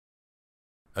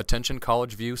Attention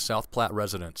College View, South Platte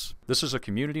residents. This is a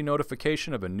community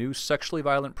notification of a new sexually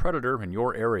violent predator in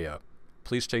your area.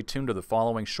 Please stay tuned to the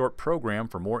following short program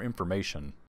for more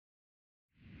information.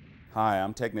 Hi,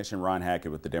 I'm Technician Ron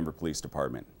Hackett with the Denver Police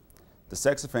Department. The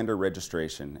Sex Offender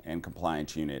Registration and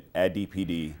Compliance Unit at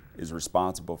DPD is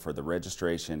responsible for the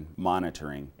registration,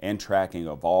 monitoring, and tracking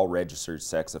of all registered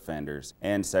sex offenders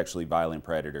and sexually violent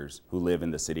predators who live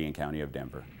in the city and county of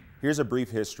Denver. Here's a brief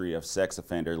history of sex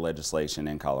offender legislation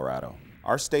in Colorado.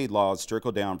 Our state laws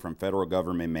trickle down from federal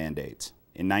government mandates.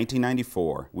 In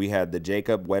 1994, we had the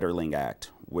Jacob Wetterling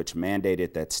Act, which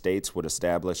mandated that states would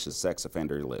establish a sex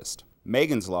offender list.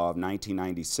 Megan's Law of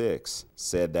 1996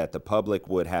 said that the public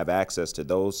would have access to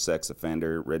those sex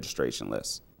offender registration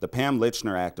lists. The Pam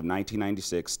Lichner Act of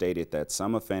 1996 stated that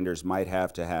some offenders might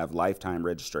have to have lifetime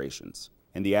registrations.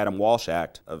 And the Adam Walsh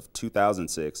Act of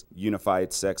 2006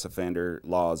 unified sex offender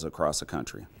laws across the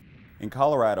country. In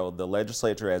Colorado, the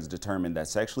legislature has determined that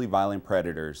sexually violent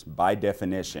predators, by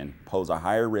definition, pose a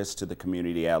higher risk to the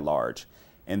community at large,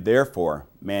 and therefore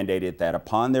mandated that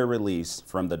upon their release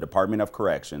from the Department of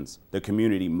Corrections, the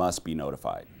community must be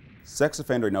notified. Sex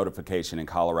offender notification in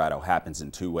Colorado happens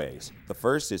in two ways. The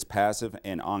first is passive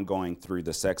and ongoing through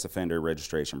the sex offender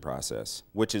registration process,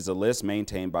 which is a list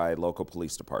maintained by local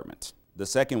police departments. The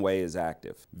second way is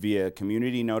active, via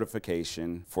community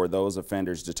notification for those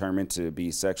offenders determined to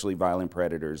be sexually violent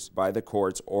predators by the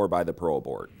courts or by the parole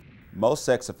board. Most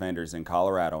sex offenders in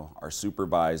Colorado are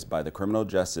supervised by the criminal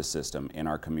justice system in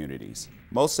our communities.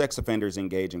 Most sex offenders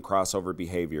engage in crossover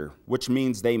behavior, which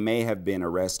means they may have been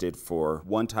arrested for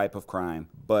one type of crime,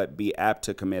 but be apt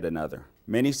to commit another.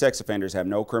 Many sex offenders have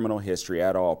no criminal history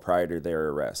at all prior to their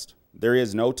arrest. There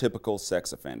is no typical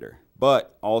sex offender,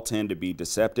 but all tend to be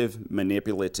deceptive,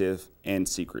 manipulative, and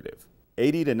secretive.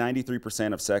 80 to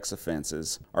 93% of sex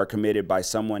offenses are committed by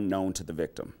someone known to the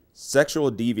victim.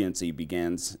 Sexual deviancy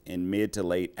begins in mid to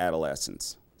late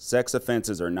adolescence. Sex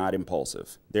offenses are not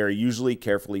impulsive. They are usually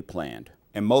carefully planned,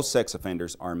 and most sex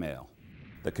offenders are male.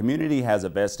 The community has a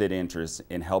vested interest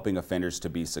in helping offenders to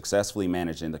be successfully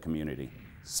managed in the community.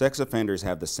 Sex offenders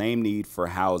have the same need for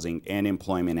housing and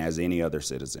employment as any other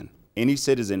citizen. Any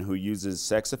citizen who uses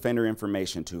sex offender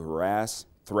information to harass,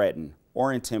 threaten,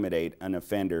 or intimidate an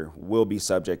offender will be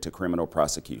subject to criminal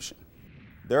prosecution.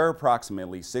 There are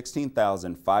approximately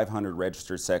 16,500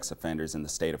 registered sex offenders in the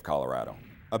state of Colorado.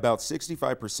 About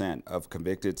 65% of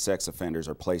convicted sex offenders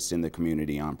are placed in the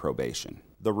community on probation.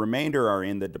 The remainder are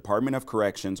in the Department of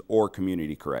Corrections or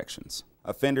Community Corrections.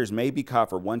 Offenders may be caught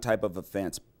for one type of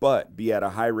offense, but be at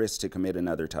a high risk to commit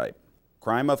another type.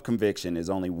 Crime of conviction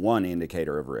is only one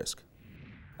indicator of risk.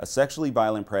 A sexually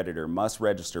violent predator must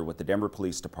register with the Denver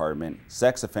Police Department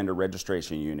Sex Offender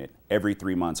Registration Unit every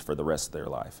 3 months for the rest of their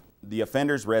life. The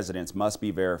offender's residence must be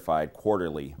verified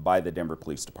quarterly by the Denver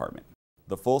Police Department.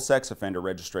 The full sex offender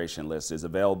registration list is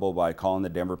available by calling the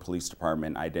Denver Police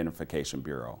Department Identification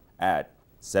Bureau at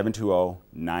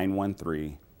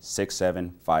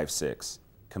 720-913-6756.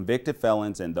 Convicted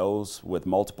felons and those with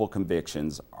multiple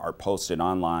convictions are posted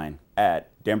online at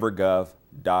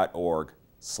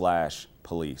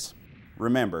denvergov.org/police.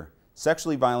 Remember,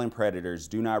 sexually violent predators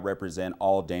do not represent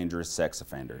all dangerous sex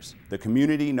offenders. The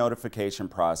community notification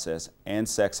process and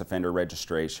sex offender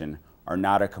registration are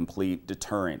not a complete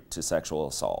deterrent to sexual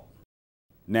assault.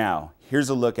 Now, here's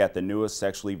a look at the newest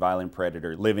sexually violent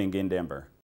predator living in Denver.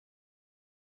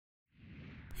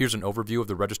 Here's an overview of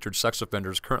the registered sex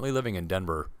offenders currently living in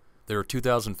Denver. There are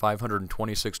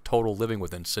 2,526 total living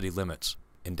within city limits.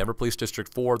 In Denver Police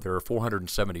District 4, there are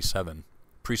 477.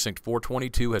 Precinct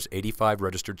 422 has 85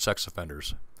 registered sex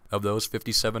offenders. Of those,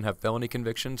 57 have felony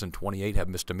convictions and 28 have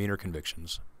misdemeanor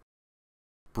convictions.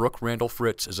 Brook Randall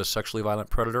Fritts is a sexually violent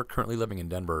predator currently living in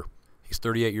Denver. He's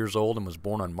 38 years old and was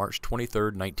born on March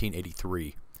 23,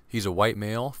 1983. He's a white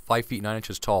male, 5 feet 9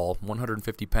 inches tall,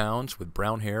 150 pounds, with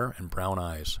brown hair and brown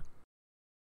eyes.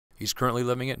 He's currently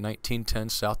living at 1910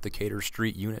 South Decatur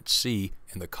Street, Unit C,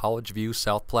 in the College View,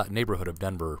 South Platte neighborhood of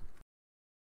Denver.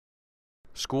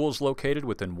 Schools located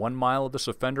within 1 mile of this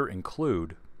offender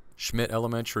include Schmidt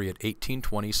Elementary at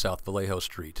 1820 South Vallejo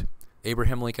Street,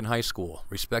 Abraham Lincoln High School,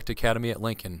 Respect Academy at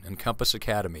Lincoln, and Compass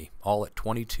Academy, all at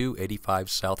 2285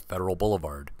 South Federal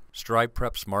Boulevard. Strive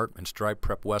Prep Smart and Strive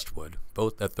Prep Westwood,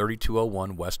 both at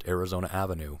 3201 West Arizona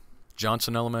Avenue.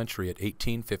 Johnson Elementary at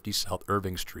 1850 South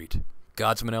Irving Street.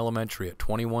 Godsman Elementary at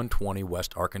 2120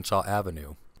 West Arkansas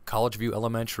Avenue. College View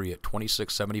Elementary at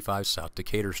 2675 South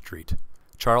Decatur Street.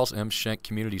 Charles M. Schenck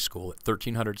Community School at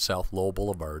 1300 South Lowell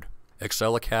Boulevard.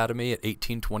 Excel Academy at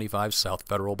 1825 South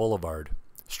Federal Boulevard.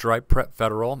 Strive Prep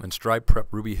Federal and Strive Prep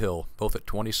Ruby Hill, both at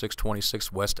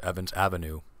 2626 West Evans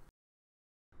Avenue.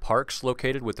 Parks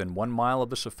located within 1 mile of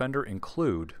this offender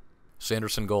include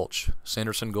Sanderson Gulch,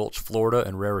 Florida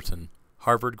and Raritan,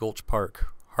 Harvard Gulch Park,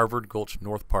 Harvard Gulch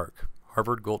North Park,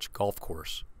 Harvard Gulch Golf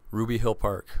Course, Ruby Hill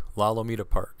Park, La Lomita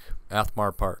Park,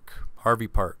 Athmar Park, Harvey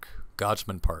Park,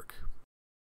 Godsman Park.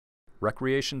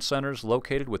 Recreation centers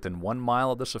located within 1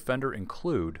 mile of this offender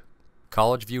include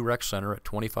College View Rec Center at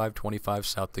 2525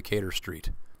 South Decatur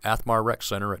Street, Athmar Rec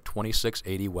Center at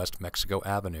 2680 West Mexico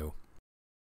Avenue.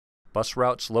 Bus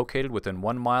routes located within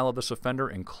 1 mile of this offender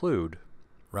include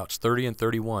Routes 30 and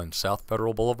 31 South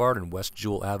Federal Boulevard and West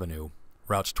Jewell Avenue,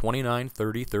 Routes 29,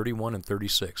 30, 31, and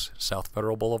 36 South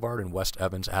Federal Boulevard and West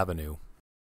Evans Avenue.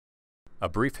 A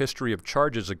brief history of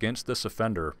charges against this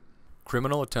offender.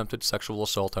 Criminal attempted sexual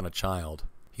assault on a child.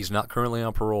 He's not currently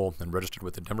on parole and registered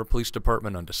with the Denver Police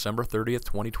Department on December 30th,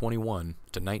 2021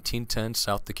 to 1910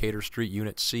 South Decatur Street,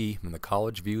 Unit C in the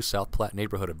College View, South Platte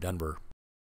neighborhood of Denver.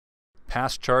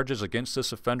 Past charges against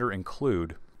this offender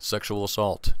include sexual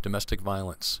assault, domestic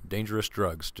violence, dangerous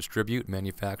drugs, distribute,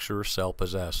 manufacture, sell,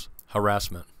 possess,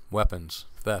 harassment, weapons,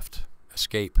 theft,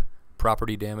 escape,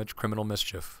 property damage, criminal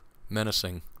mischief,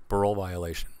 menacing, parole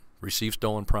violation, receive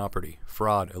stolen property,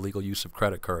 fraud, illegal use of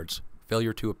credit cards,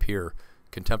 failure to appear,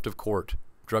 contempt of court,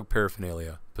 drug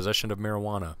paraphernalia, possession of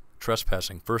marijuana,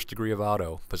 trespassing, first degree of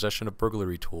auto, possession of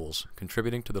burglary tools,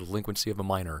 contributing to the delinquency of a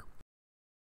minor.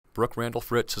 Brook Randall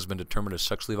Fritts has been determined a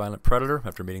sexually violent predator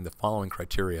after meeting the following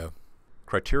criteria.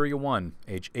 Criteria 1.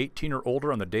 Age 18 or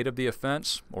older on the date of the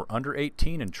offense, or under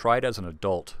 18 and tried as an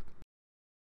adult.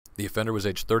 The offender was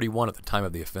age 31 at the time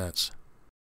of the offense.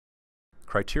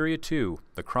 Criteria 2.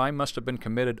 The crime must have been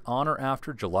committed on or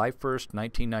after July 1,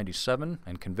 1997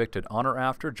 and convicted on or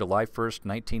after July 1,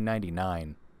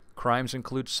 1999. Crimes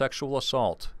include sexual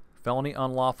assault, felony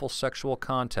unlawful sexual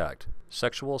contact,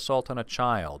 sexual assault on a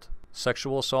child,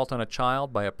 sexual assault on a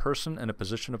child by a person in a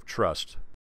position of trust.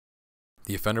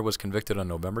 The offender was convicted on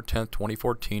November 10,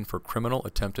 2014 for criminal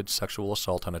attempted sexual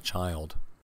assault on a child.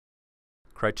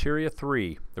 Criteria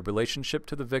 3. The relationship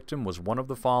to the victim was one of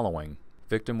the following.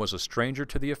 Victim was a stranger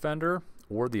to the offender,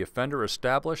 or the offender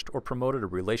established or promoted a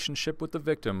relationship with the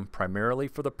victim primarily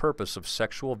for the purpose of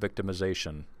sexual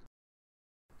victimization.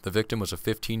 The victim was a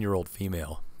 15-year-old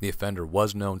female. The offender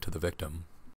was known to the victim.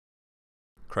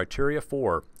 Criteria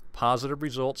 4. Positive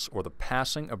results or the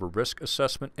passing of a risk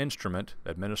assessment instrument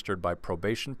administered by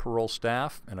probation parole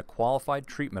staff and a qualified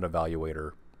treatment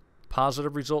evaluator.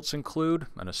 Positive results include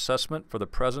an assessment for the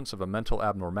presence of a mental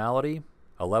abnormality,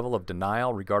 a level of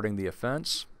denial regarding the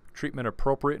offense, treatment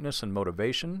appropriateness and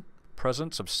motivation,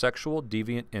 presence of sexual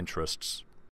deviant interests.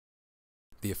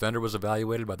 The offender was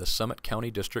evaluated by the Summit County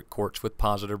District Courts with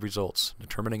positive results,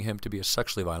 determining him to be a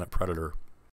sexually violent predator.